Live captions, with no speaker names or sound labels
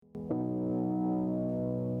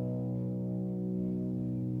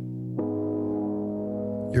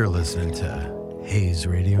You're listening to Hayes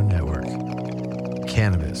Radio Network,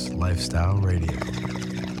 Cannabis Lifestyle Radio.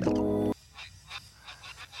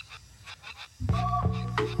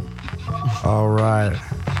 All right.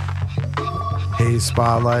 Hayes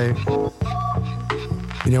Spotlight.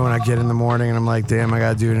 You know when I get in the morning and I'm like, damn, I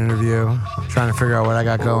got to do an interview, trying to figure out what I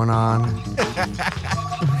got going on.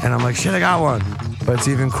 And I'm like, shit, I got one. But it's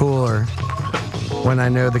even cooler when I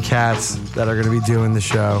know the cats that are going to be doing the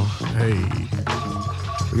show. Hey.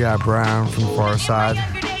 We got Brown from Farside.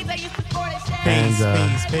 And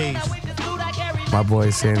my boy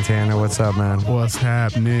Santana. What's up, man? What's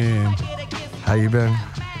happening? How you been?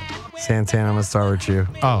 Santana, I'm going to start with you.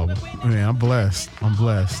 Oh, man, I'm blessed.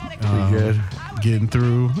 You good? Getting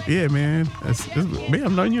through. Yeah, man. Man,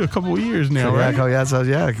 I've known you a couple of years now, right? Because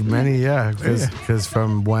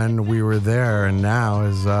from when we were there and now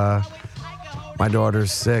is my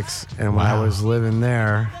daughter's 6. And when I was living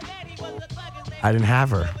there, I didn't have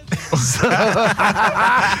her.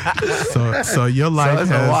 So your life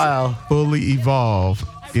has fully evolved.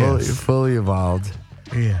 Fully evolved.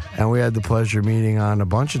 Yeah. And we had the pleasure of meeting on a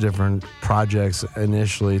bunch of different projects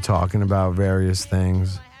initially, talking about various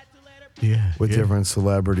things. Yeah. With different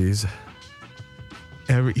celebrities.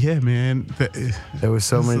 Man. There was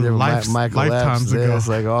so many different Michael Epps,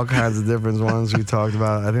 like all kinds of different ones we talked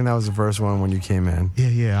about. I think that was the first one when you came in.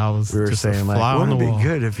 Yeah. We were just saying, like, wouldn't it be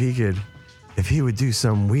good if he would do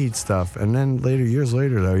some weed stuff? And then years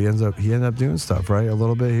later, though, he ended up doing stuff, right? A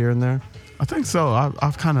little bit here and there. I think so.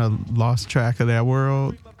 I've kind of lost track of that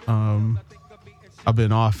world. I've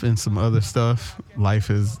been off in some other stuff. Life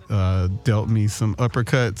has dealt me some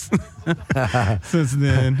uppercuts since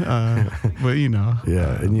then. But you know.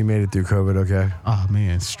 Yeah, and you made it through COVID, okay? Oh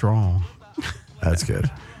man, strong. That's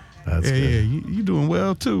good. That's good. Yeah. You doing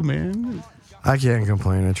well too, man. I can't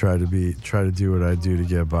complain. I try to do what I do to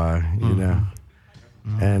get by, you know.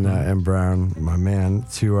 Mm-hmm. And Brown, my man,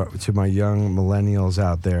 to my young millennials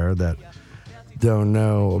out there that don't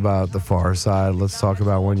know about the Farside, let's talk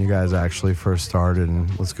about when you guys actually first started, and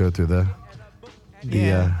let's go through the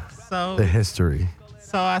history.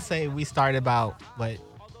 So I say we started about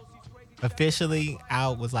officially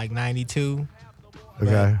out was like 92.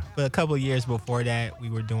 Okay. But a couple of years before that, we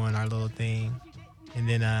were doing our little thing, and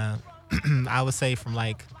then I would say from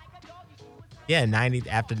 90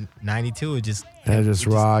 after 92, it just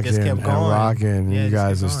rocking kept and going. rocking. Yeah, you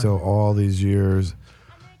guys are going. still all these years.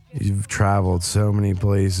 You've traveled so many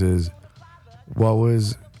places. What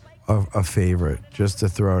was a favorite, just to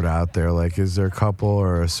throw it out there? Like, is there a couple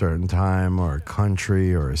or a certain time or a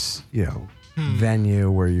country or a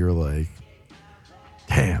venue where you're like,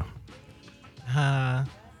 damn? I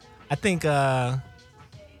think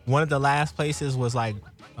one of the last places was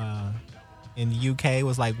in the UK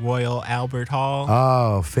was Royal Albert Hall.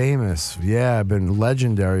 Oh, famous. Yeah, been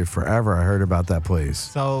legendary forever. I heard about that place.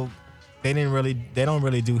 So they don't really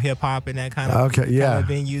do hip hop in that kind of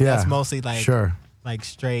venue. Yeah. That's mostly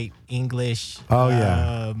straight English. Oh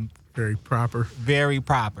yeah. Very proper. Very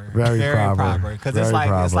proper. Very proper. Because it's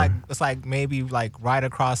like maybe right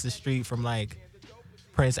across the street from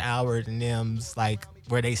Prince Albert and them's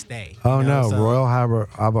where they stay. Oh no, so, Royal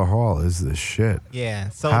Albert Hall is the shit. Yeah.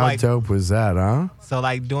 So how dope was that, huh? So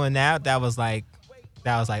doing that was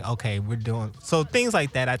okay, we're doing so things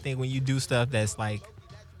like that. I think when you do stuff that's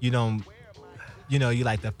you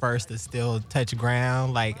like the first to still touch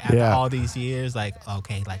ground, after all these years,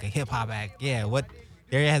 okay, a hip hop act. Yeah,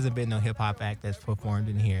 there hasn't been no hip hop act that's performed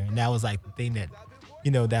in here. And that was the thing that,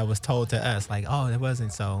 that was told to us, it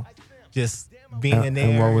wasn't. So just being in there.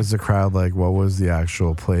 And what was the crowd like? What was the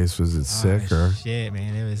actual place? Was it sick or? Shit,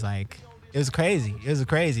 man. It was crazy. It was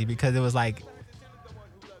crazy because it was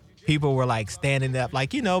people were standing up,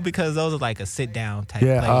 because those are a sit down type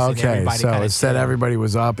place. Yeah, okay. So instead, everybody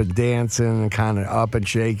was up and dancing and kind of up and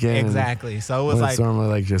shaking. Exactly. So it was it's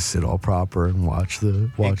normally just sit all proper and watch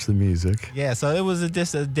the music. Yeah. So it was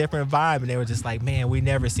just a different vibe, and they were just man, we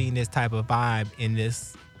never seen this type of vibe in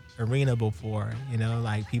this arena before.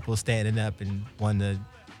 People standing up and wanting to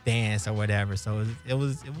dance or whatever. So it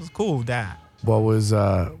was cool. That. What was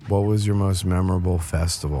your most memorable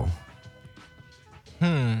festival?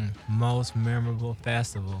 Most memorable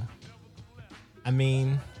festival. I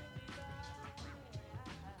mean,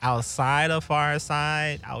 outside of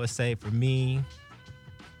Farside, I would say for me,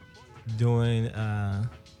 doing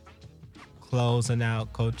closing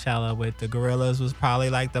out Coachella with the Gorillas was probably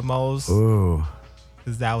the most. Ooh.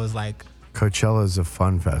 Because that was Coachella is a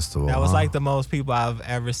fun festival. That was the most people I've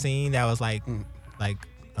ever seen. That was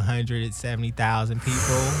 170,000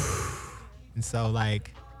 people. And so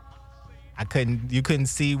You couldn't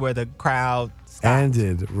see where the crowd stopped.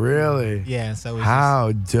 Ended, really? Yeah. So it's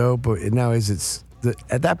how dope. Now,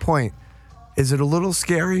 at that point, is it a little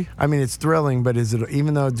scary? I mean, it's thrilling, but is it,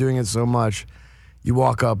 even though doing it so much, you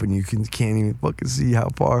walk up and you can't even fucking see how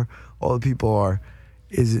far all the people are.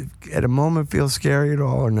 Is it at a moment feel scary at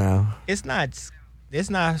all or no? It's not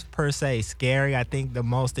per se scary. I think the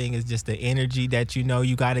most thing is just the energy that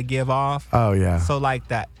you got to give off. Oh yeah. So like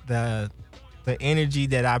that the energy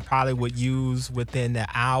that I probably would use within the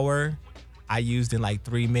hour, I used in like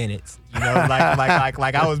 3 minutes.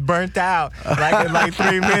 Like I was burnt out like in like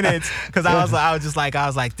 3 minutes because I was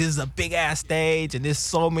like this is a big ass stage and there's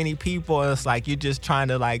so many people. And it's like you're just trying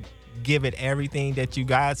to like give it everything that you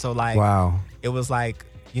got. So like wow. It was like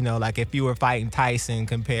like if you were fighting Tyson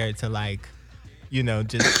compared to like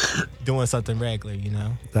just doing something regular.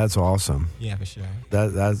 That's awesome. Yeah, for sure.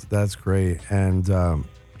 That's great. And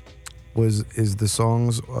is the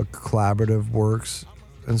songs a collaborative works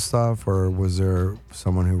and stuff, or was there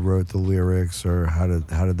someone who wrote the lyrics, or how did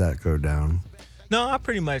that go down? No,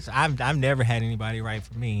 I've never had anybody write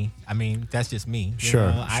for me. I mean, that's just me. Sure.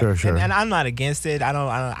 And I'm not against it.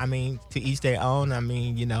 I mean, to each their own. I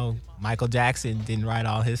mean, Michael Jackson didn't write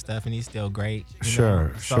all his stuff, and he's still great.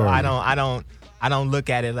 Sure. So I don't look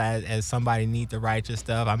at it as somebody need to write your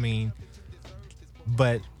stuff. I mean,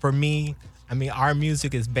 but for me, I mean, our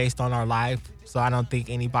music is based on our life, so I don't think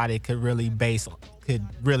anybody could really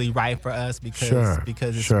write for us because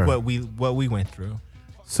it's what we went through.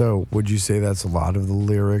 So would you say that's a lot of the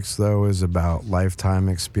lyrics, though, is about lifetime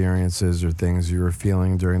experiences or things you were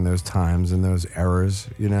feeling during those times and those eras,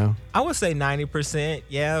 I would say 90%,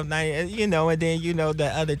 yeah, 90, and then,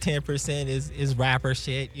 the other 10% is rapper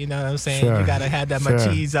shit, you know what I'm saying? Sure. You got to have that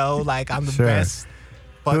machismo, like, I'm the best,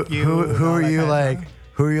 fuck you. Who are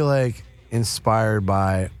you like inspired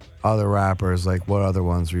by other rappers? Like, what other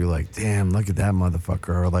ones were you like, damn, look at that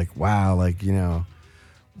motherfucker, or like, wow, like,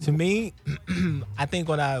 To me, I think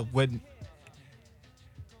I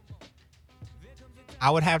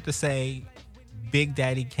would have to say Big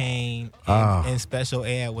Daddy Kane and Special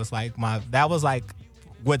Ed was like that was like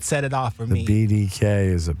what set it off for me. The BDK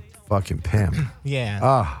is a fucking pimp.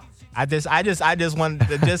 Yeah. I just wanted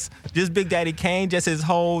to just Big Daddy Kane, just his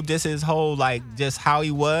whole like just how he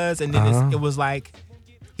was, and then it was like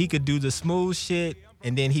he could do the smooth shit,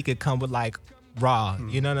 and then he could come with like raw,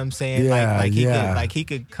 you know what I'm saying? Yeah, he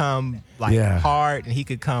could come like hard, and he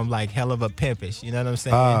could come like hell of a pimpish, you know what I'm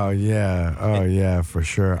saying? Oh yeah, for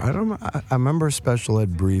sure. I remember Special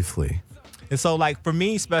Ed briefly. And so like for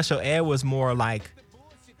me, Special Ed was more like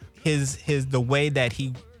the way that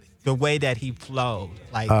he flowed,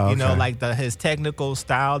 like like his technical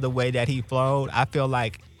style, the way that he flowed. I feel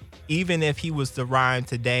like even if he was to rhyme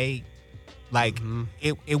today, like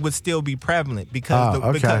it would still be prevalent because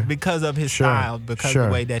of his style, because of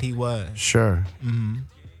the way that he was. Sure. Mm-hmm.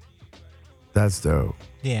 That's dope.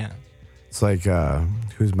 Yeah. It's like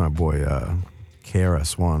who's my boy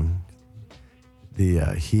KRS-One.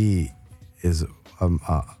 He is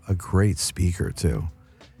a great speaker too.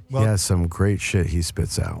 Well, he has some great shit he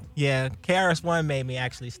spits out. Yeah, KRS-One made me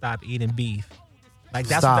actually stop eating beef. Like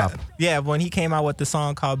that's when he came out with the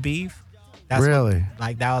song called Beef. That's really?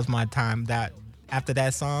 That was my time. That after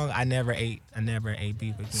that song, I never ate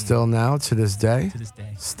beef again. Still now, to this day? To this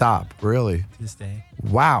day. Stop, really? To this day.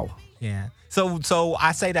 Wow. Yeah. So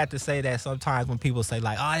I say that to say that sometimes when people say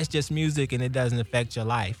like, oh, it's just music and it doesn't affect your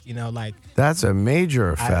life, like. That's a major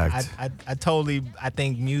effect. I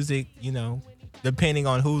think music, depending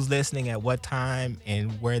on who's listening at what time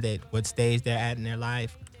and what stage they're at in their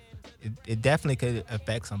life, it definitely could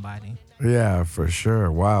affect somebody. Yeah, for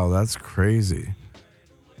sure. Wow, that's crazy.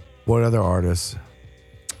 What other artists?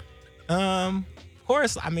 Of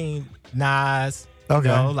course, I mean, Nas.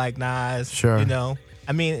 Okay. Like Nas. Sure.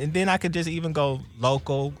 I mean, and then I could just even go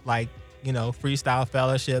local, like, Freestyle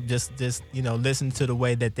Fellowship, just listen to the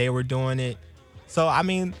way that they were doing it. So, I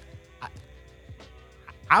mean,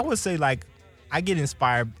 I would say, like, I get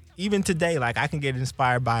inspired. Even today, like I can get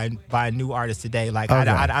inspired by a new artist today. Like okay.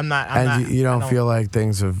 I'm not. You don't feel like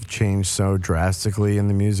things have changed so drastically in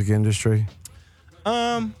the music industry?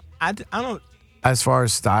 I don't. As far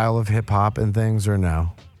as style of hip hop and things, or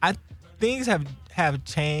no? Things have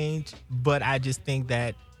changed, but I just think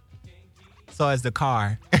that. So as the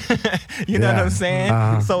car, you know what I'm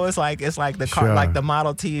saying? So it's like the car, like the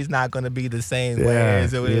Model T is not going to be the same way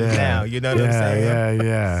as it is now. You know what I'm saying?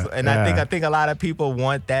 Yeah. And I think a lot of people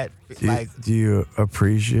want that. Do you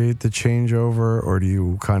appreciate the changeover, or do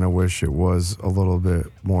you kind of wish it was a little bit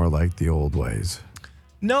more like the old ways?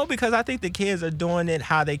 No, because I think the kids are doing it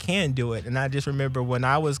how they can do it. And I just remember when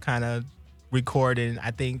I was kind of recording,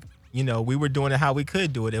 I think we were doing it how we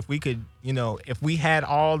could do it. If we could, if we had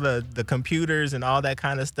all the computers and all that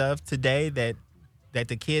kind of stuff today that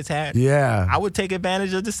the kids had, I would take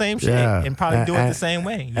advantage of the same shit and probably do it the same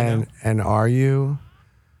way. And are you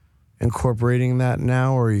incorporating that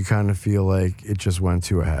now, or you kind of feel like it just went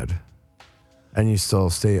too ahead, and you still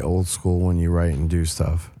stay old school when you write and do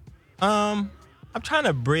stuff? I'm trying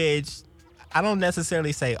to bridge. I don't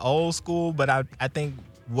necessarily say old school, but I think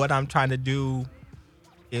what I'm trying to do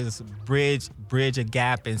is bridge a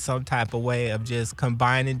gap in some type of way of just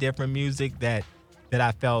combining different music that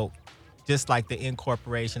I felt, just like the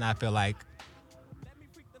incorporation. I feel like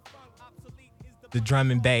the drum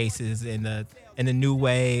and basses and the new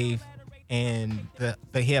wave and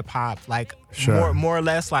the hip hop, like more or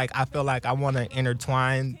less, like I feel like I want to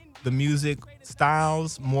intertwine the music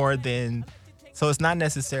styles more than, so it's not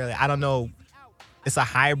necessarily, I don't know, it's a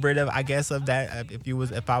hybrid of, I guess, of that,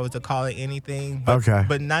 if I was to call it anything,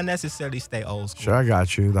 but not necessarily stay old school. Sure, I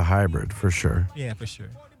got you, the hybrid for sure. Yeah, for sure.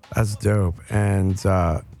 That's dope. And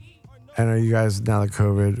are you guys, now that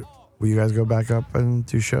COVID, will you guys go back up and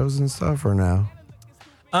do shows and stuff, or no?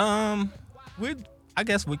 I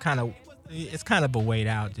guess it's kind of a wait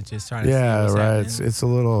out to just try to see what's happening. It's a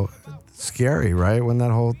little scary, right? When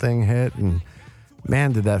that whole thing hit, and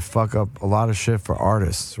man, did that fuck up a lot of shit for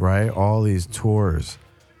artists, right? All these tours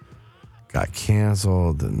got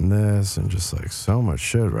canceled and this and just like so much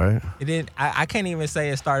shit, right? It didn't. I can't even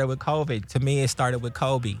say it started with COVID. To me, it started with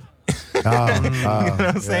Kobe. You know what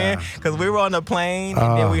I'm saying? Because we were on the plane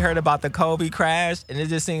and then we heard about the Kobe crash, and it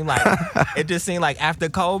just seemed like after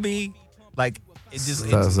Kobe, like it was just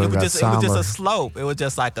a slope. It was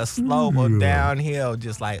just like a slope or downhill,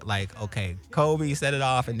 just like okay, Kobe set it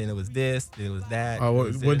off, and then it was this, then it was that.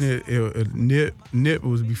 Wasn't it Nip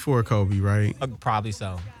was before Kobe, right? Probably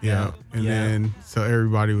so. Yeah. And then so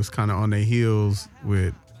everybody was kind of on their heels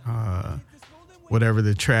with whatever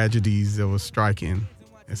the tragedies that was striking.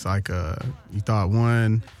 It's like you thought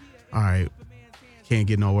one, all right, can't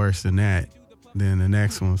get no worse than that. Then the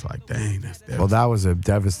next one was like, dang, that's devastating. Well, that was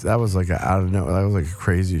that was like out of nowhere. That was like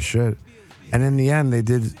crazy shit. And in the end, they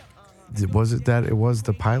did. Was it that it was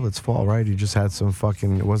the pilot's fault, right? He just had some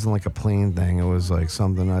fucking. It wasn't like a plane thing. It was like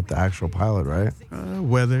something at the actual pilot, right?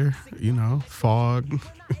 Weather, fog.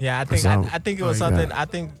 Yeah, I think it was something. That. I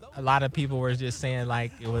think a lot of people were just saying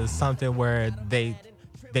like it was something where they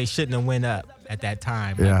shouldn't have went up at that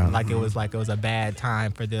time. Like it was a bad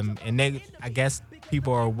time for them, and I guess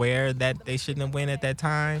people are aware that they shouldn't have went at that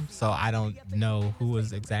time. So I don't know who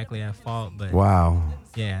was exactly at fault, but wow.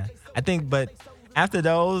 Yeah, I think, but after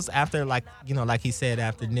like he said,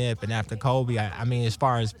 after Nip and after Kobe, I mean, as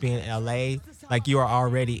far as being in LA, like you are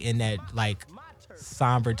already in that like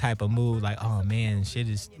somber type of mood, like, oh man, shit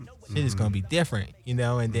is gonna be different, and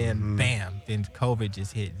then bam, then COVID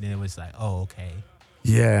just hit, and then it was like, oh, okay.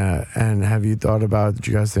 Yeah, and have you thought about, did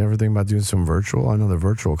you guys ever think about doing some virtual? I know the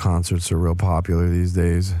virtual concerts are real popular these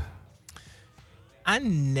days. I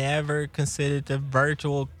never considered the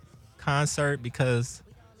virtual concert because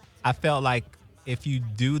I felt like if you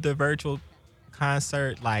do the virtual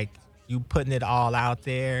concert, like you putting it all out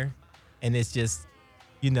there, and it's just,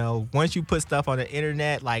 once you put stuff on the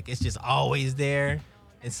internet, like it's just always there.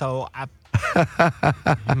 And so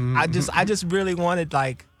I just really wanted,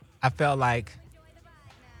 like, I felt like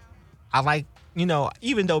I like,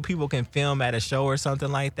 even though people can film at a show or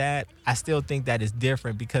something like that, I still think that is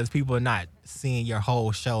different because people are not seeing your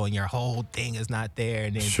whole show and your whole thing is not there.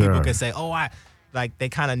 And then people can say, oh, they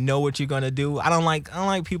kind of know what you're going to do. I don't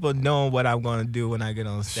like people knowing what I'm going to do when I get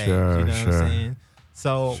on stage. What I'm saying?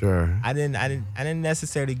 So I didn't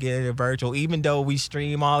necessarily get into virtual, even though we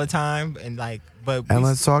stream all the time and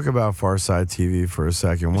let's talk about Farside TV for a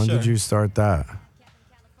second. When did you start that?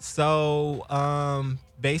 So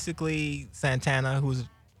basically Santana, who's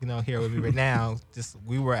here with me right now,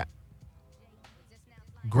 we were at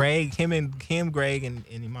Greg, Greg and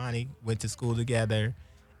Imani went to school together,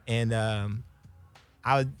 and in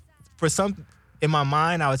my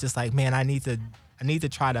mind I was just like, man, I need to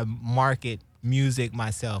try to market music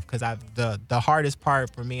myself, because the hardest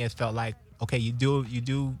part for me has felt like, okay, you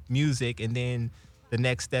do music and then the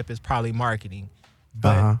next step is probably marketing,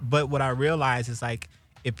 but what I realized is like,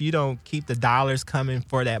 if you don't keep the dollars coming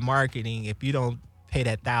for that marketing, if you don't pay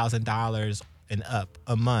that $1,000 and up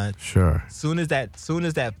a month, soon as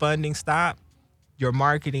that funding stop, your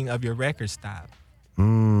marketing of your record stop.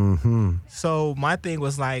 Mm-hmm. So my thing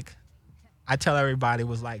was like, I tell everybody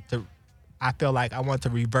was like, I feel like I want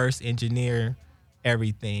to reverse engineer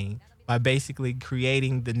everything by basically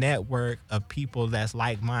creating the network of people that's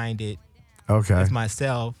like-minded as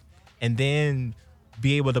myself, and then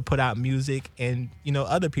be able to put out music, and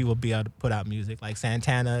other people be able to put out music. Like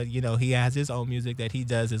Santana, he has his own music that he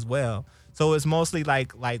does as well. So it's mostly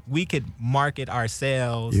like we could market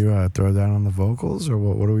ourselves. You throw down on the vocals, or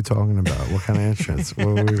what are we talking about? What kind of instruments? what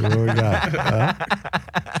we got?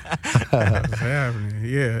 What's happening?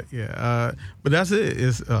 Yeah. But that's it.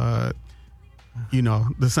 It's the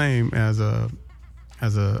same as a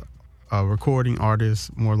recording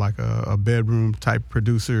artist, more like a bedroom type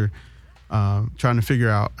producer, trying to figure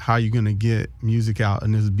out how you're gonna get music out,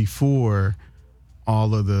 and this is before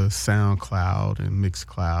all of the SoundCloud and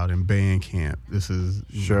Mixcloud and Bandcamp. This is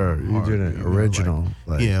sure you did an original,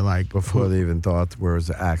 like before they even thought where was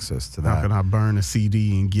the access to that. How can I burn a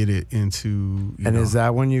CD and get it into? Is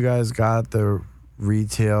that when you guys got the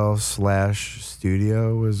retail /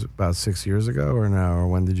 studio? Was about 6 years ago, or no? Or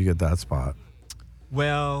when did you get that spot?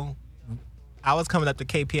 Well, I was coming up to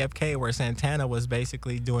KPFK where Santana was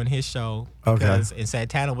basically doing his show. Okay. And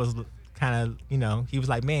Santana was kind of, he was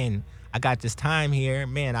like, man, I got this time here.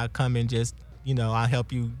 Man, I'll come and just, I'll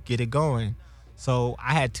help you get it going. So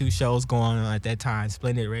I had 2 shows going on at that time,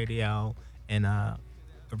 Splendid Radio and a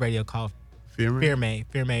radio called Firme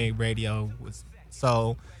Radio.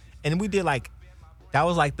 And we did that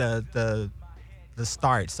was the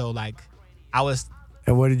start. So I was.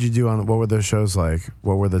 And what did you do what were those shows like?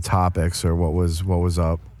 What were the topics, or what was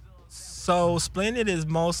up? So Splendid is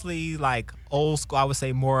mostly old school. I would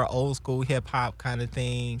say more old school hip hop kind of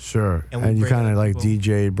thing. Sure. And you kind of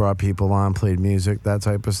DJ'd, brought people on, played music, that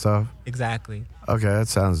type of stuff? Exactly. Okay, that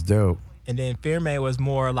sounds dope. And then Firme was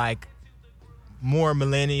more more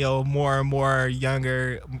millennial, more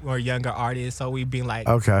younger artists. So we bring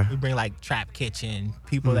we bring Trap Kitchen,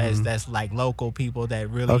 people that's local people that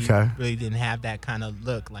really didn't have that kind of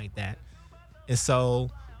look like that. And so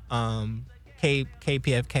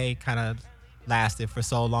KPFK kind of lasted for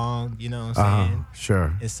so long, you know what I'm saying?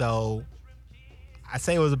 Sure. And so I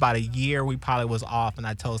say it was about a year we probably was off, and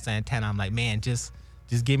I told Santana, I'm like, man, just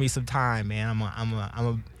give me some time, man. I'm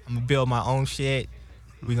gonna build my own shit.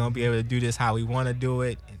 We're gonna be able to do this how we want to do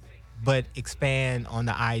it, but expand on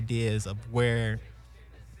the ideas of where,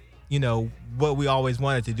 what we always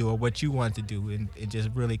wanted to do or what you wanted to do, and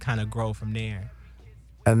just really kind of grow from there.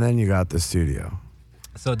 And then you got the studio.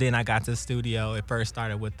 So then I got to the studio. It first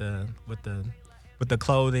started with the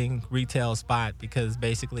clothing retail spot, because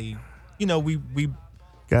basically, we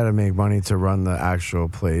got to make money to run the actual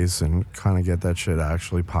place and kind of get that shit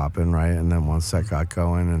actually popping, right? And then once that got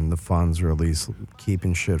going and the funds were at least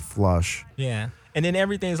keeping shit flush. Yeah. And then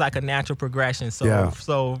everything's like a natural progression.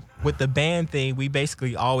 So with the band thing, we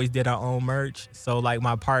basically always did our own merch. So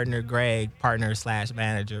my partner, Greg,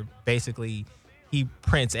 partner/manager, basically he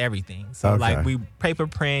prints everything. So we paper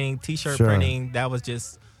printing, t-shirt printing, that was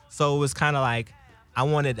just, so it was kind of I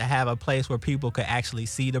wanted to have a place where people could actually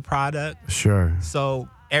see the product. Sure. So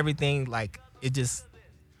everything it just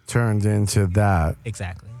turned into that.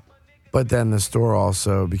 Exactly. But then the store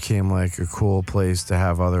also became a cool place to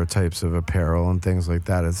have other types of apparel and things like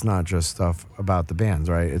that. It's not just stuff about the bands,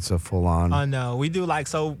 right? It's a full on. Oh no, we do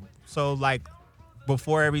so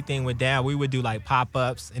before everything went down, we would do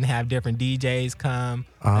pop-ups and have different DJs come.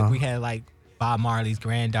 We had Bob Marley's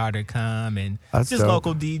granddaughter come, and that's just dope.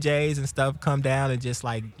 Local DJs and stuff come down and just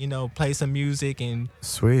play some music and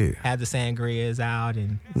sweet. Have the sangrias out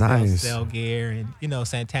and nice. sell gear, and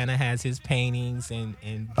Santana has his paintings and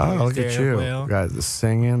look at you, well. Guys, the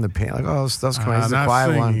singing, the paint, stuff's coming. He's the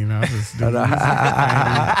quiet singing, one. I just do music,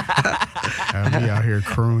 we out here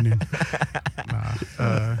crooning.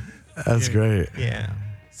 That's great. Yeah.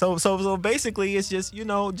 So basically, it's just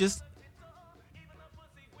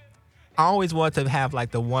I always want to have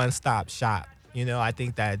the one-stop shop. I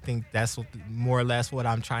think that's more or less what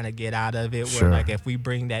I'm trying to get out of it. Sure. Where if we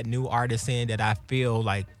bring that new artist in that I feel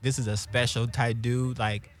this is a special type dude,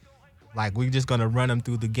 we're just gonna run him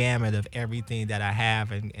through the gamut of everything that I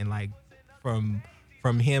have, and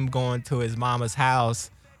from him going to his mama's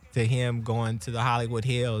house to him going to the Hollywood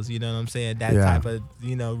Hills, you know what I'm saying? That type of,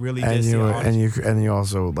 really and just you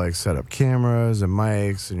also set up cameras and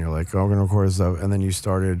mics, and you're we're gonna record stuff, and then you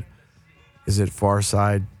started. Is it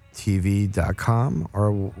FarsideTV.com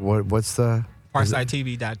or what's the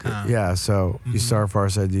FarsideTV.com? Yeah, so you start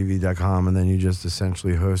FarsideTV.com, and then you just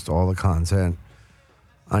essentially host all the content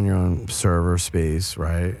on your own server space,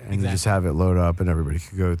 right? And you just have it load up, and everybody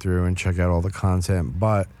can go through and check out all the content.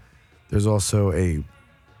 But there's also a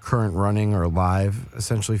current running or live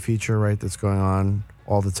essentially feature, right? That's going on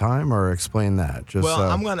all the time, or explain that.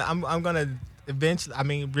 I'm gonna.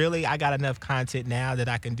 Eventually, really, I got enough content now that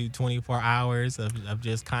I can do 24 hours of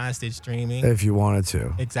just constant streaming. If you wanted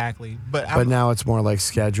to. Exactly. But now it's more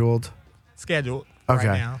scheduled? Scheduled. Okay.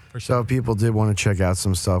 right now, for sure. So if people did want to check out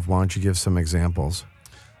some stuff, why don't you give some examples?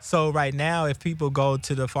 So right now, if people go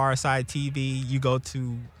to the Far Side TV, if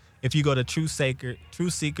you go to Truth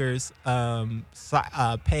Seekers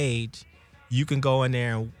page, you can go in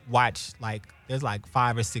there and watch, like, there's like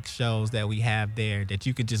 5 or 6 shows that we have there that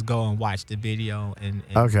you could just go and watch the video and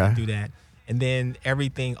do that. And then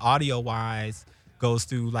everything audio-wise goes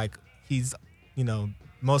through, like,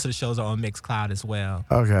 most of the shows are on Mixcloud as well.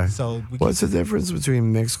 Okay. So what's the difference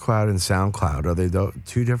between Mixcloud and SoundCloud? Are they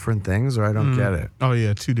two different things, or I don't get it? Oh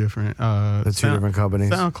yeah, two different. The two different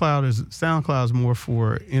companies. SoundCloud is more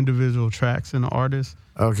for individual tracks and artists.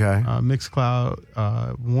 Okay.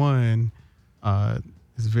 Mixcloud one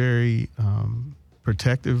is very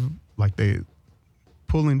protective. Like they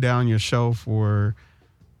pulling down your show for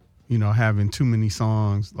having too many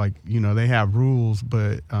songs. Like they have rules,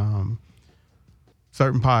 but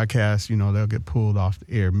certain podcasts, they'll get pulled off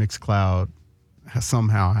the air. Mixcloud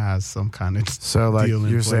somehow has some kind of so like deal in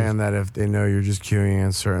you're place. saying that if they know you're just queuing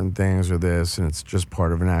in certain things or this, and it's just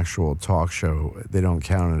part of an actual talk show, they don't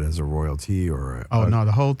count it as a royalty or. No,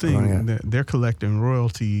 the whole thing. They're collecting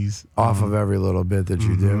royalties off of every little bit that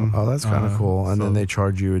you do. Oh, that's kind of cool. And then they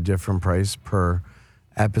charge you a different price per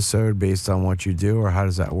episode based on what you do, or how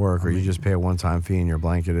does that work? Or you just pay a one-time fee and you're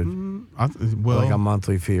blanketed, like a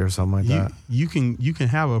monthly fee or something like that. You can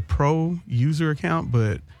have a pro user account,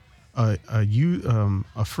 but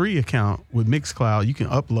a free account with Mixcloud, you can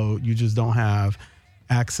upload. You just don't have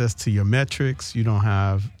access to your metrics. You don't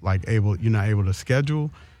have you're not able to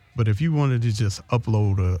schedule. But if you wanted to just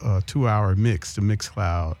upload a 2-hour mix to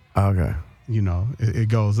Mixcloud, okay, it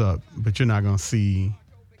goes up, but you're not gonna see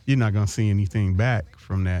anything back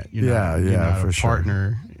from that. You're not for a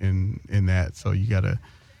partner in that, so you gotta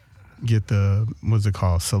get the what's it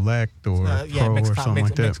called, Select or Pro or something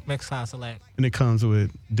like that. Mixcloud Select, and it comes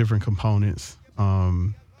with different components. They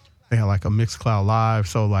have like a Mixcloud Live,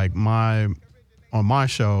 so like on my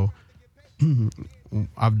show,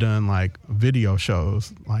 I've done like video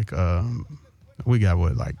shows. Like we got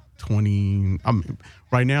 20.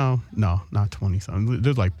 Right now, no, not 20 something.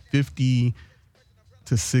 There's like 50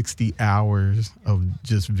 to 60 hours of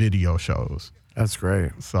just video shows. That's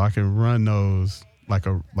great. So I can run those like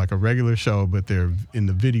a regular show, but they're in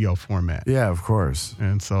the video format. Yeah, of course.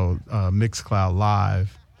 And so Mixcloud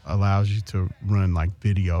Live allows you to run like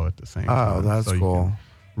video at the same time. Oh, that's so cool. You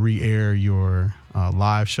can re-air your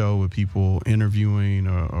live show with people interviewing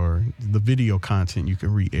or the video content you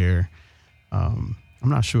can re-air. I'm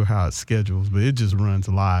not sure how it schedules, but it just runs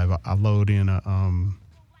live. I load in a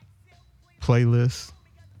playlist.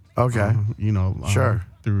 Okay. Sure.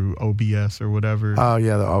 Through OBS or whatever. Oh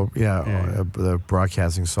yeah, the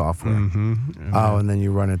broadcasting software. Mm-hmm. And then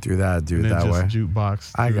you run it through that, do it that way.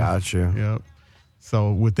 Jukebox. I got you. Yep.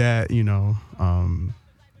 So with that,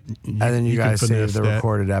 and then you guys save the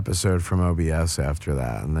recorded episode from OBS after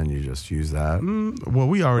that, and then you just use that. Well,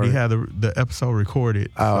 we already had the episode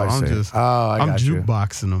recorded. Oh, so I see. I'm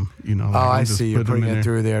jukeboxing them. I see. You're putting it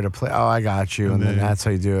through there to play. Oh, I got you. And then that's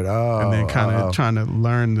how you do it. Oh, and then kind of trying to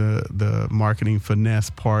learn the marketing finesse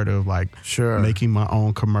part of making my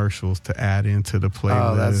own commercials to add into the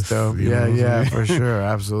playlist. Oh, that's dope. Yeah, for sure,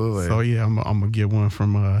 absolutely. So yeah, I'm gonna get one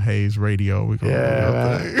from Hayes Radio. We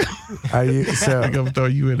gonna Are you? So I'm gonna throw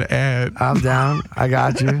you in the ad. I'm down. I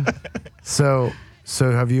got you. So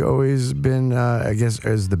have you always been? I guess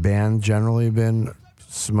has the band generally been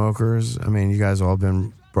smokers? I mean, you guys all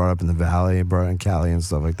been brought up in the Valley, brought in Cali and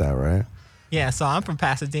stuff like that, right? Yeah. So I'm from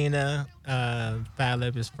Pasadena. Fat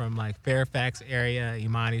Lip is from Fairfax area.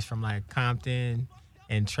 Imani's from Compton,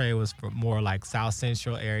 and Trey was from more South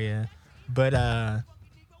Central area. But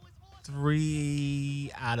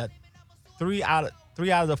 3 out of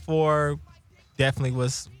the 4 definitely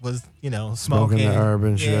was smoking the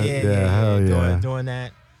urban shit. Hell yeah, doing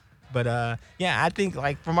that. But I think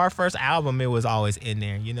from our first album, it was always in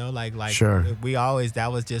there. Sure. We always,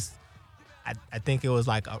 that was just, I think it was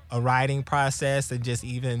a writing process, and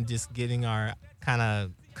just getting our kind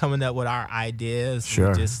of coming up with our ideas.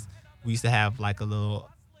 Sure. We used to have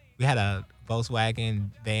we had a Volkswagen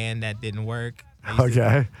van that didn't work.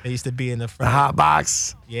 They used to be in the front. The hot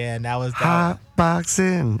box. Yeah, and that was hot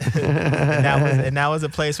boxing. and that was a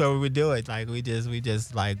place where we would do it. We just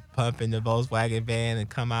pump in the Volkswagen van and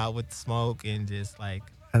come out with the smoke and just And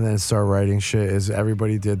then start writing shit. Is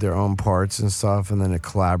everybody did their own parts and stuff, and then it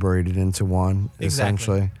collaborated into one,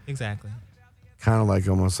 essentially. Exactly. Kind of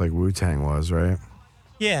almost like Wu-Tang was, right?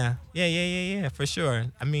 Yeah, for sure.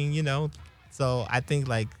 I mean, so I think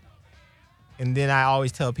and then I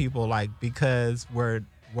always tell people because we're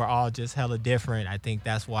all just hella different. I think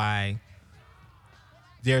that's why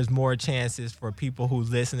there's more chances for people who's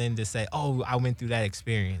listening to say, "Oh, I went through that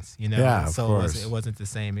experience," you know. Yeah, of so course. it wasn't the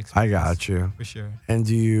same I experience. got you. For sure. And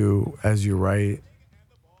do you, as you write,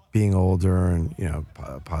 being older and, you know,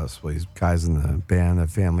 possibly guys in the band, the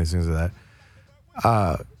families, things like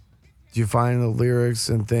that, do you find the lyrics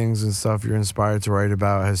and things and stuff you're inspired to write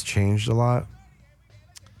about has changed a lot?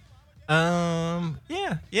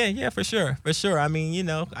 Yeah, for sure. I mean, you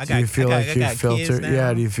know, Do you feel like you filter? kids now.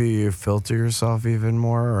 Yeah, do you feel you filter yourself even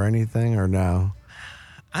more or anything, or no?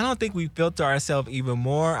 I don't think we filter ourselves even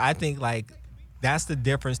more. I think like that's the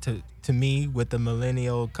difference to me with the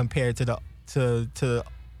millennial compared to the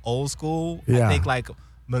old school. Yeah. I think like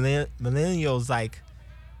millennials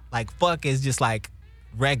like fuck is just like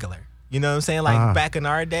regular. You know what I'm saying? Like back in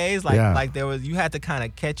our days, like there was, you had to kind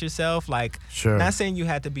of catch yourself. Like, Sure. Not saying you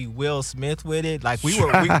had to be Will Smith with it. Like we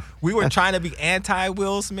were trying to be anti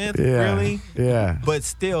Will Smith, Yeah. really. Yeah. But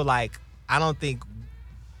still, like I don't think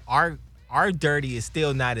our dirty is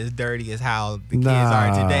still not as dirty as how the kids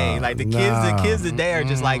are today. Like the kids today are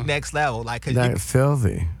just like next level. Like cause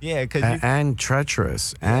Filthy. yeah, cause And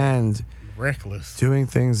treacherous and Reckless. doing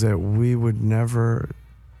things that we would never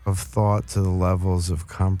have thought to the levels of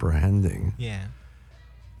comprehending. yeah.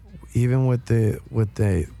 Even with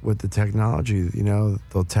the technology, you know,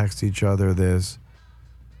 they'll text each other this.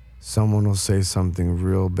 Someone will say something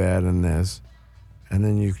real bad in this, and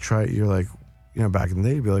then you're like, you know, back in the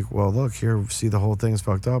day, you'd be like, well, look here, see, the whole thing's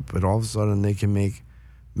fucked up, but all of a sudden they can make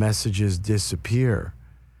messages disappear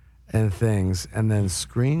and things, and then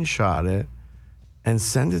screenshot it and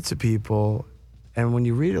send it to people, and when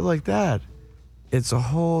you read it like that, it's a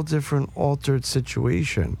whole different altered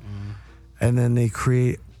situation. And then they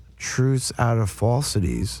create truths out of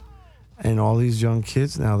falsities. And all these young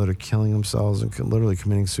kids now that are killing themselves and literally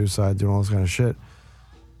committing suicide, doing all this kind of shit,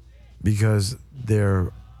 because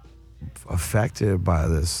they're affected by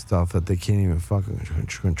this stuff that they can't even fucking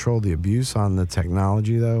control. The abuse on the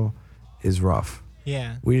technology, though, is rough.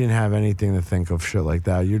 Yeah. We didn't have anything to think of shit like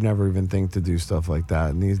that. You'd never even think to do stuff like that.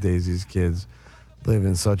 And these days, these kids live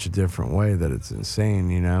in such a different way that it's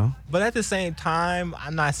insane, you know? But at the same time,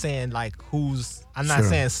 I'm not saying like I'm not Sure.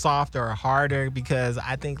 saying softer or harder, because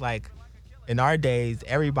I think like in our days,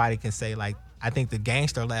 everybody can say like, I think the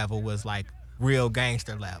gangster level was like real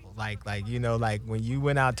gangster level. Like, you know, like when you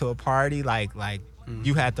went out to a party, like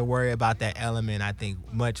you had to worry about that element, I think,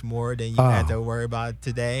 much more than you had to worry about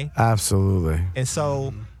today. Absolutely. And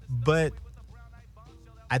so, but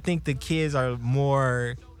I think the kids are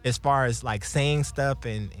more, as far as like saying stuff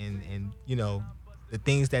and you know, the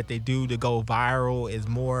things that they do to go viral is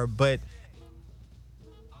more. But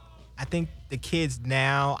I think the kids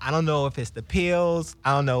now, I don't know if it's the pills,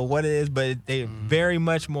 I don't know what it is, but they're very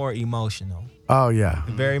much more emotional. Oh, yeah.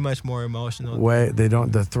 Very much more emotional.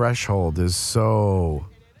 The threshold is so...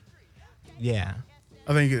 Yeah.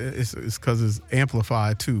 I think it's because it's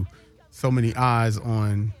amplified too. So many eyes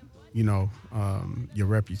on, you know, your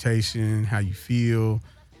reputation, how you feel,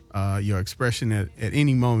 your expression at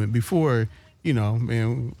any moment. Before, you know,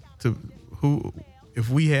 man, if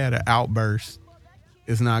we had an outburst,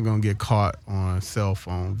 it's not gonna get caught on cell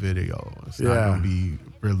phone video. It's not gonna be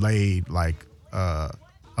relayed like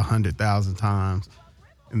 100,000 times,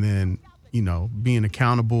 and then, you know, being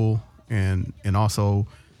accountable and also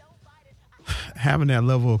having that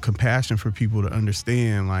level of compassion for people to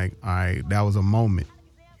understand, like, all right, that was a moment.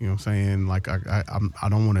 You know what I'm saying? Like, I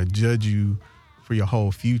don't want to judge you for your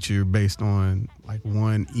whole future based on like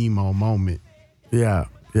one emo moment. Yeah.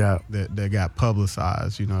 That got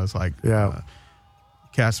publicized. You know, it's like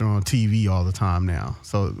cats are on TV all the time now.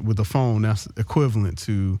 So with the phone, that's equivalent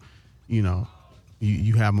to, you know,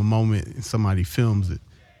 you have a moment and somebody films it,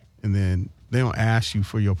 and then they don't ask you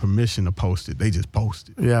for your permission to post it. They just post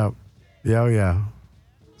it. Yeah.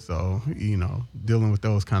 So, you know, dealing with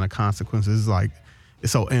those kind of consequences is like,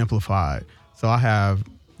 it's so amplified. So I have,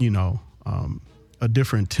 you know, a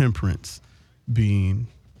different temperance being,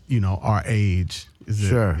 you know, our age.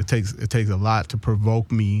 Sure. It takes a lot to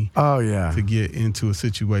provoke me. Oh, yeah. To get into a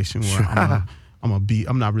situation where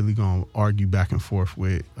I'm not really going to argue back and forth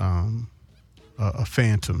with a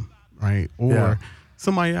phantom, right? Or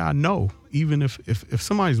somebody I know. Even if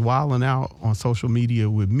somebody's wilding out on social media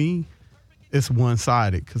with me, it's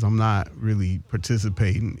one-sided because I'm not really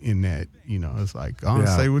participating in that. You know, it's like,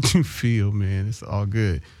 say what you feel, man. It's all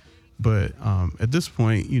good. But at this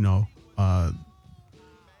point, you know, how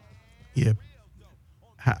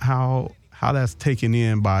that's taken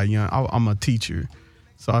in by young. I'm a teacher,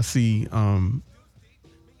 so I see on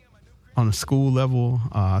a school level.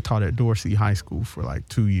 I taught at Dorsey High School for like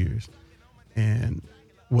 2 years, and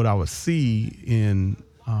what I would see in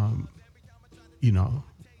you know,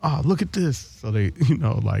 oh, look at this. So they,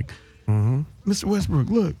 like, Mr. Westbrook,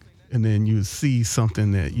 look. And then you see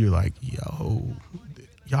something that you're like, yo,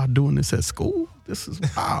 y'all doing this at school? This is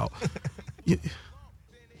wow.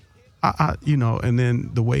 And then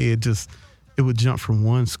the way it would jump from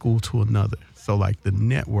one school to another. So like the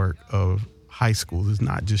network of high schools is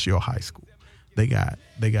not just your high school. They got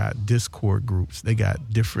Discord groups. They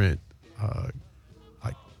got different,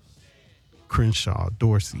 like Crenshaw,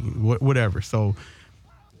 Dorsey, whatever. So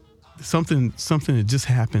something that just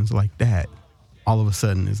happens like that, all of a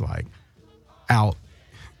sudden is like out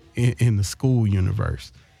in the school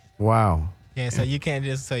universe. Wow. Yeah, so you can't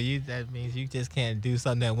that means you just can't do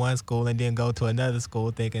something at one school and then go to another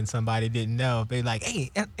school thinking somebody didn't know. Be like,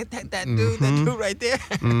 hey, that dude right there.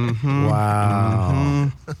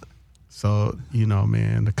 Wow. So,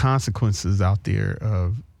 man, the consequences out there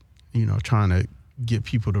of, trying to get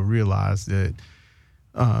people to realize that,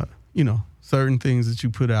 certain things that you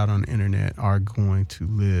put out on the internet are going to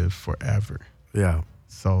live forever. Yeah.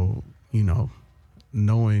 So,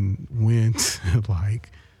 knowing when to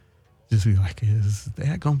just be like, is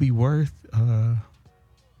that going to be worth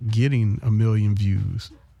getting 1 million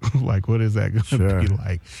views? Like, what is that going to be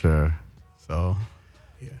like? Sure. So,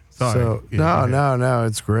 yeah. Sorry. So, yeah, no,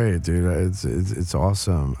 it's great, dude. It's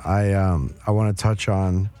awesome. I want to touch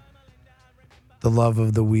on the love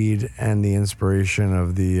of the weed and the inspiration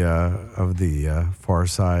of the Far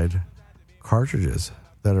Side cartridges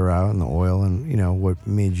that are out in the oil, and what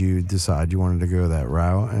made you decide you wanted to go that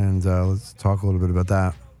route. And let's talk a little bit about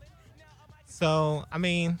that. So, I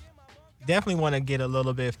mean, definitely want to get a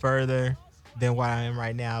little bit further than where I am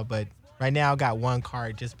right now. But right now I got one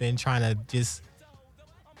cart, just been trying to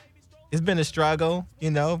it's been a struggle,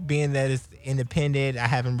 being that it's independent.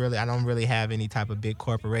 I don't really have any type of big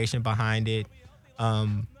corporation behind it.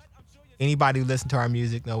 Anybody who listens to our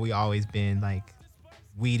music know we always been like,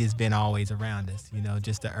 weed has been always around us,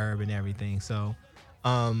 just the herb and everything. So,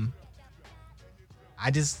 I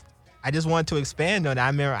just want to expand on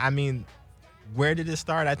it. Where did it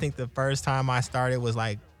start? I think the first time I started was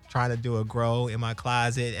like trying to do a grow in my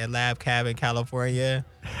closet at Lab Cabin, California.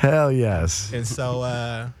 Hell yes. And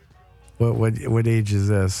so, what age is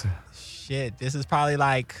this? Shit, this is probably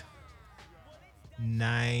like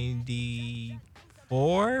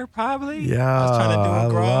 94, probably. Yeah, I was trying to do a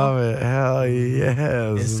grow. I love it. Hell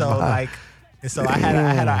yes. And so I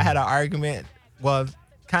had an argument. Well,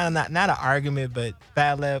 kind of not an argument, but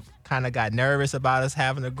Fat Lip kind of got nervous about us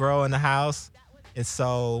having a grow in the house. And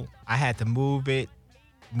so I had to move the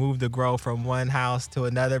grow from one house to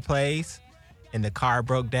another place. And the car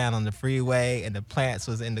broke down on the freeway and the plants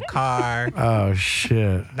was in the car. Oh,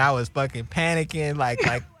 shit. And I was fucking panicking like,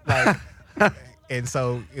 and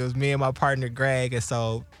so it was me and my partner, Greg. And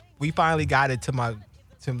so we finally got it to my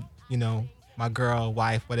girl,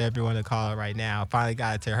 wife, whatever you want to call it right now. Finally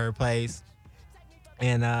got it to her place.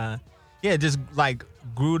 And, just like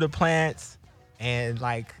grew the plants. And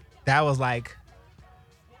like, that was like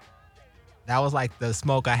the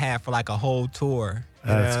smoke I had for like a whole tour.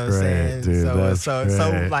 That's great, dude. So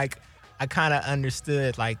like I kind of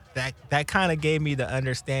understood like that kind of gave me the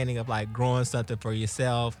understanding of like growing something for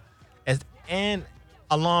yourself, and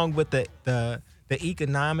along with the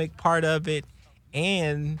economic part of it.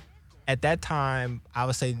 And at that time, I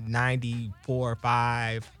would say 94,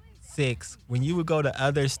 5, 6, when you would go to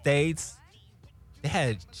other states, they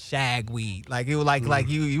had shag weed. Like it was like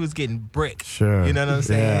you was getting brick. Sure. You know what I'm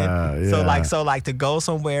saying? Yeah. So to go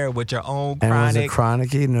somewhere with your own and chronic. Was it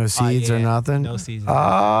chronic-y? No seeds or nothing? No seeds.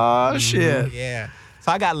 Oh, shit. Yeah.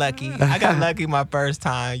 So I got lucky. I got lucky my first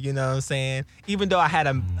time, you know what I'm saying? Even though I had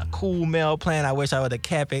a cool male plant, I wish I would have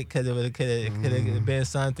kept it because it could have been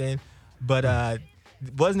something. But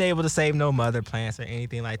wasn't able to save no mother plants or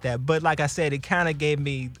anything like that. But like I said, it kind of gave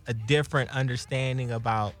me a different understanding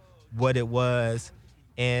about what it was,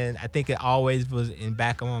 and I think it always was in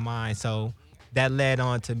back of my mind. So that led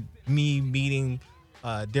on to me meeting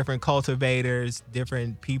different cultivators,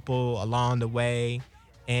 different people along the way,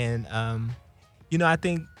 and I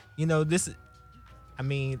think this. I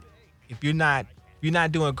mean, if you're not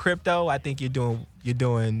doing crypto, I think you're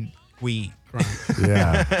doing weed. Right.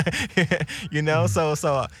 Yeah.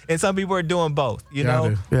 So and some people are doing both.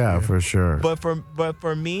 Yeah, for sure. But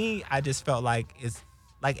for me, I just felt like it's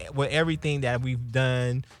like with everything that we've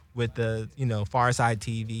done with the Far Side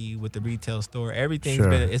TV, with the retail store,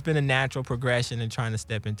 everything's been a natural progression and trying to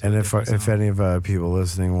step into. And if any of people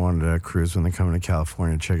listening wanted to cruise when they come to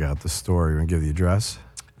California, check out the store. You want to give the address?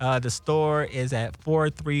 The store is at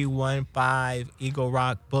 4315 Eagle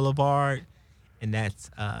Rock Boulevard, and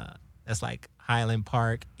that's like Highland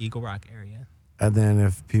Park, Eagle Rock area. And then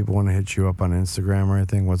if people want to hit you up on Instagram or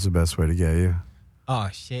anything, what's the best way to get you? Oh,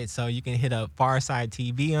 shit. So you can hit up Farside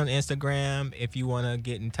TV on Instagram. If you want to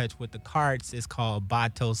get in touch with the carts, it's called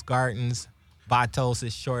Batos Gardens. Batos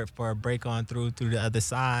is short for break on through the other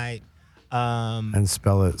side. And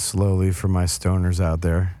spell it slowly for my stoners out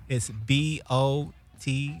there. It's BOTTTOS.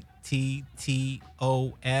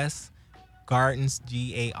 Gardens,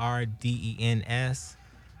 GARDENS.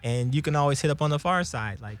 And you can always hit up on the far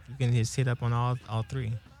side. Like, you can just hit up on all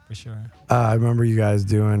three, for sure. I remember you guys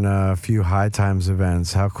doing a few High Times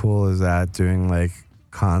events. How cool is that, doing, like,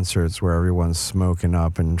 concerts where everyone's smoking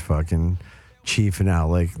up and fucking chiefing out,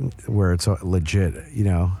 like, where it's legit, you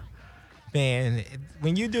know? Man,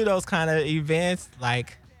 when you do those kind of events,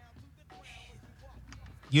 like,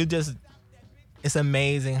 it's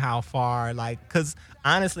amazing how far, like, because,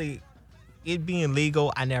 honestly, it being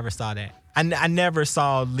legal, I never saw that. I never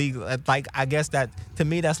saw legal, like, I guess that, to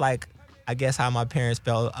me, that's like, I guess how my parents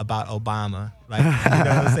felt about Obama. Like, you know what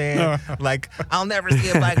I'm saying? Like, I'll never see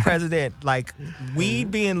a black president. Like,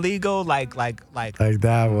 weed being legal, like that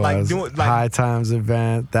was like doing, like, High Times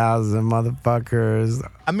event, thousands of motherfuckers.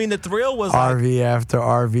 I mean, the thrill was RV after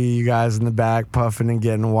RV, you guys in the back puffing and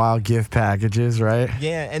getting wild gift packages, right?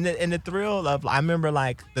 Yeah, and the thrill of, I remember,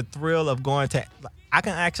 like, the thrill of going to, I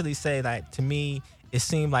can actually say that, to me, it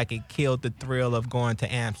seemed like it killed the thrill of going to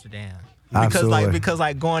Amsterdam. Because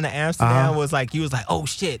going to Amsterdam was like, you was like, oh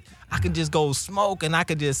shit, I could just go smoke and I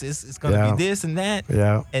could just, it's gonna be this and that.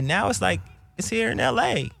 Yeah. And now it's like, it's here in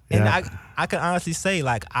LA. And I can honestly say,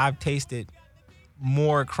 like, I've tasted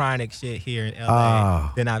more chronic shit here in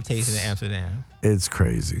LA than I've tasted in Amsterdam. It's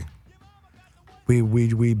crazy.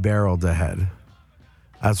 We barreled ahead.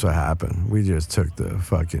 That's what happened. We just took the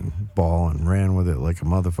fucking ball and ran with it like a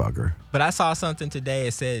motherfucker. But I saw something today.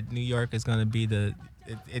 It said New York is gonna be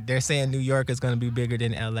they're saying New York is going to be bigger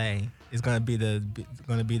than LA. It's going to be the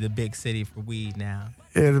big city for weed now.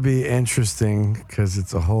 It'll be interesting because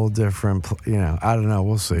it's a whole different, I don't know.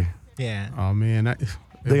 We'll see. Yeah. Oh man,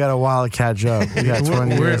 they got a while to catch up. We got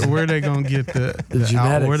 20 years. Where they gonna get the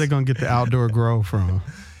genetics? Where they gonna get the outdoor grow from?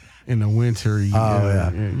 In the winter,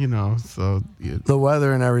 so the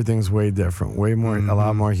weather and everything's way different, way more, a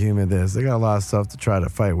lot more humid. They got a lot of stuff to try to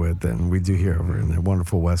fight with than we do here over in the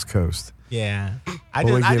wonderful West Coast. Yeah, I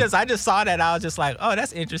just saw that. I was just like, oh,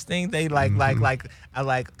 that's interesting. They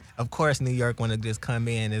of course, New York want to just come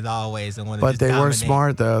in as always and want to. But they were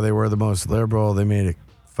smart though. They were the most liberal. They made it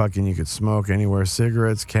fucking. You could smoke anywhere.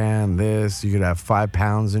 Cigarettes, you could have 5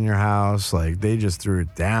 pounds in your house. Like they just threw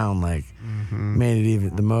it down. Like made it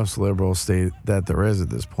even the most liberal state that there is at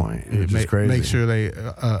this point. It's just crazy. Make sure they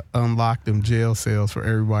unlock them jail cells for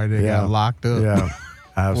everybody that got locked up. Yeah.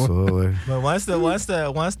 Absolutely. But once the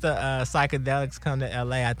psychedelics come to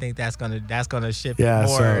LA, I think that's gonna shift more. Yeah,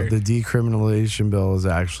 so the decriminalization bill is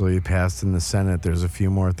actually passed in the Senate. There's a few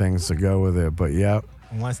more things to go with it, but yep.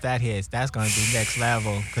 Once that hits, that's gonna be next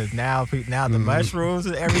level. Because now the mushrooms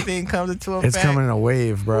and everything comes into effect. It's coming in a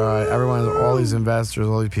wave, bro. All these investors,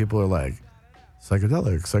 all these people are like,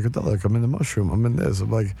 psychedelic. I'm in the mushroom. I'm in this.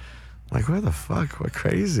 I'm like, what the fuck? What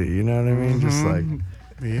crazy? You know what I mean? Just like.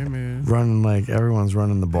 Yeah, man. Running like everyone's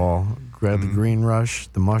running the ball. Grab the green rush,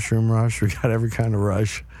 the mushroom rush. We got every kind of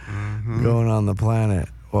rush going on the planet.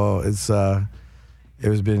 Well, it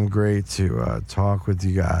has been great to talk with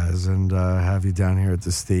you guys and have you down here at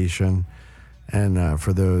the station. And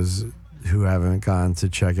for those who haven't gone to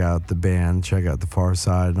check out the band, check out the Far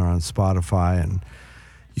Side. They're on Spotify and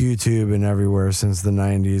YouTube and everywhere since the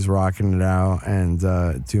 90s, rocking it out and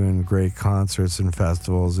doing great concerts and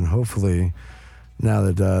festivals. And hopefully, now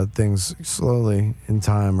that things slowly in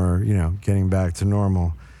time are, getting back to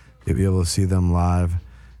normal, you'll be able to see them live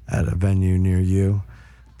at a venue near you.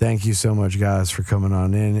 Thank you so much, guys, for coming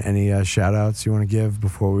on in. Any shout-outs you want to give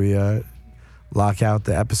before we lock out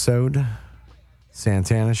the episode?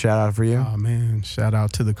 Santana, shout-out for you. Oh, man.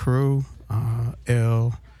 Shout-out to the crew.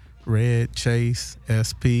 L, Red, Chase,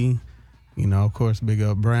 SP. Of course, big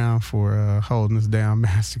up Brown for holding us down,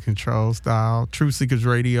 Master Control style. True Seekers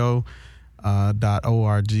Radio.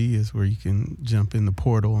 .org is where you can jump in the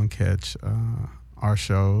portal and catch our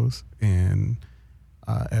shows, and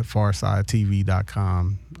at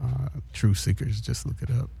farsidetv.com, True Seekers, just look it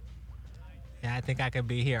up. Yeah, I think I could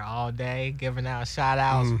be here all day giving out shout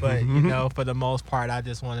outs, but for the most part, I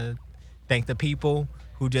just want to thank the people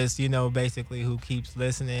who just, basically who keeps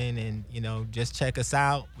listening and, just check us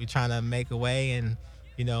out. We're trying to make a way, and,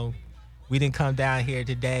 we didn't come down here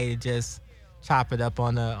today to just chop it up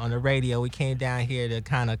on the radio. We came down here to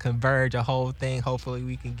kind of converge a whole thing. Hopefully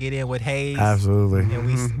we can get in with Hayes. Absolutely.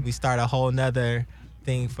 And we start a whole nother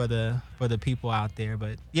thing for the people out there.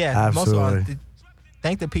 But yeah, absolutely. most of all,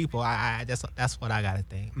 thank the people. I that's what I gotta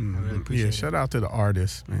thank. I really appreciate it. Shout out to the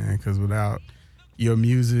artists, man, because without your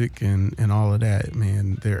music and all of that,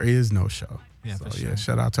 man, there is no show. Yeah, so for sure.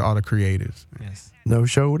 shout out to all the creatives. Man. Yes. No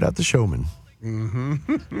show without the showman.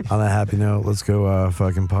 Mm-hmm. On that happy note, let's go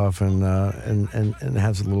fucking puff and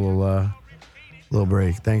have a little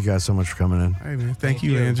break. Thank you guys so much for coming in. Hey man, thank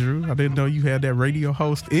you, Andrew. I didn't know you had that radio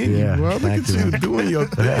host in Yeah, you. Well, look thank at you you. doing your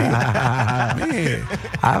thing, man.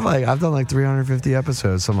 I've done like 350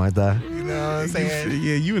 episodes, something like that. You know what I'm saying?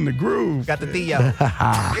 Yeah, you in the groove. Got the Theo.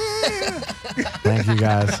 Thank you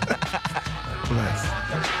guys. Bless.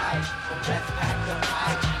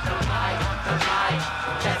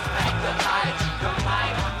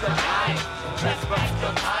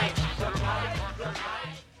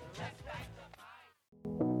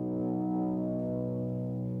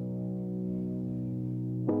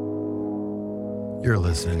 You're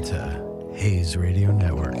listening to Hayes Radio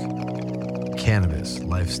Network, Cannabis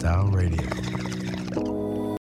Lifestyle Radio.